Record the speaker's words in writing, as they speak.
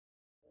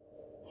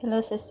Hello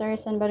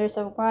sisters and brothers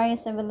of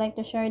Christ. I would like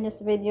to share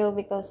this video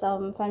because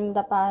from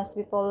the past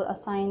people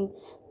assigned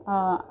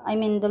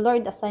the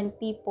Lord assigned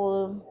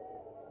people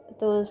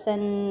to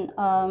send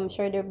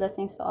share their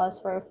blessings to us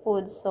for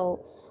food.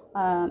 So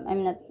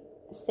I'm not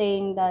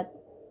saying that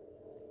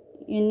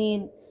you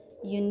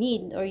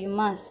need or you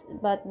must,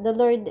 but the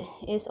Lord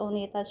is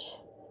only touch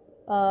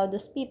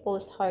those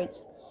people's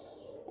hearts.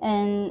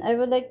 And I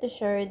would like to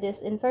share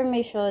this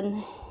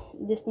information,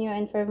 this new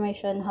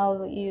information,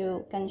 how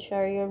you can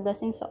share your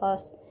blessings to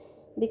us,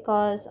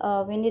 because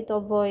we need to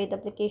avoid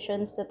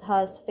applications that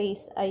has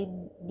face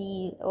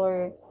ID,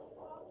 or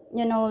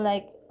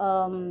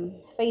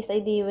face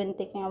ID when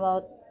taking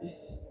about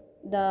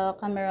the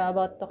camera,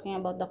 about talking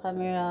about the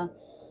camera,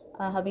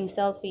 having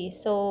selfie.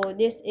 So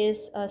this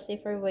is a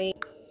safer way.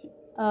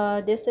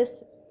 This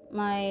is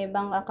my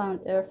bank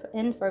account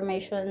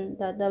information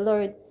that the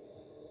Lord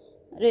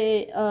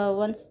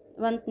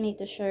want me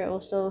to share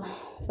also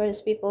for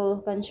these people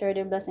who can share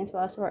their blessings to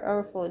us for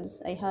our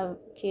foods. I have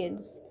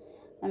kids.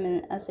 I'm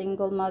a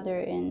single mother,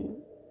 and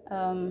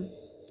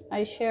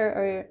I share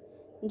our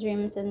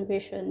dreams and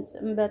visions.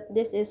 But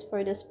this is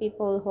for those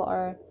people who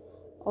are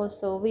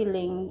also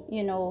willing,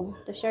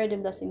 to share the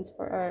blessings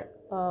for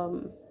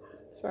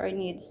our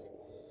needs.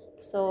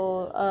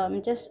 So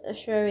I'm just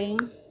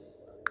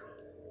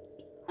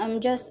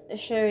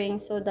sharing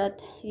so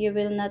that you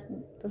will not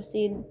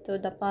proceed to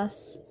the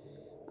past.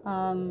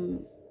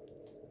 um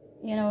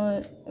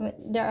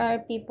there are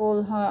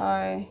people who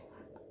are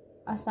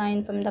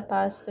assigned from the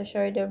past to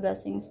share their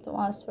blessings to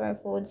us for our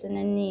foods and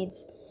our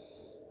needs,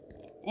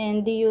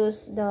 and they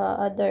use the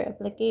other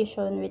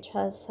application, which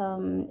has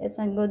it's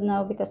not good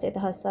now because it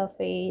has a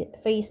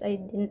face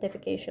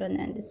identification,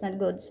 and it's not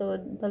good. So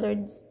the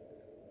Lord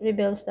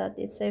reveals that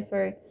it's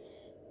safer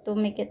to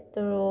make it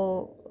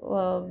through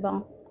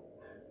bank,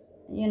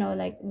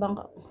 like bank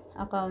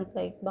account,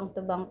 like bank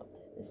to bank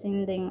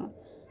sending,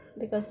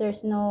 because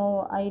there's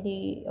no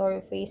ID or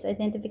face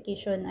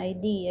identification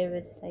ID, I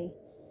would say.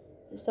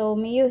 So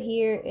may you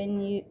hear,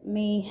 and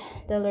may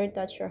the Lord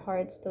touch your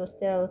hearts to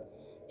still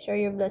share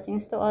your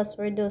blessings to us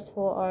for those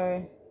who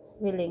are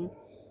willing,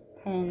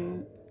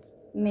 and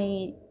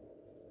may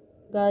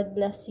God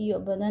bless you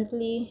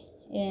abundantly,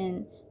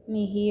 and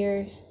may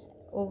hear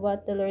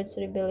what the Lord's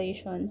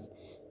revelations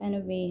and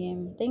obey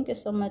Him. Thank you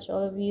so much,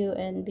 all of you,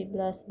 and be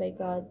blessed by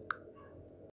God.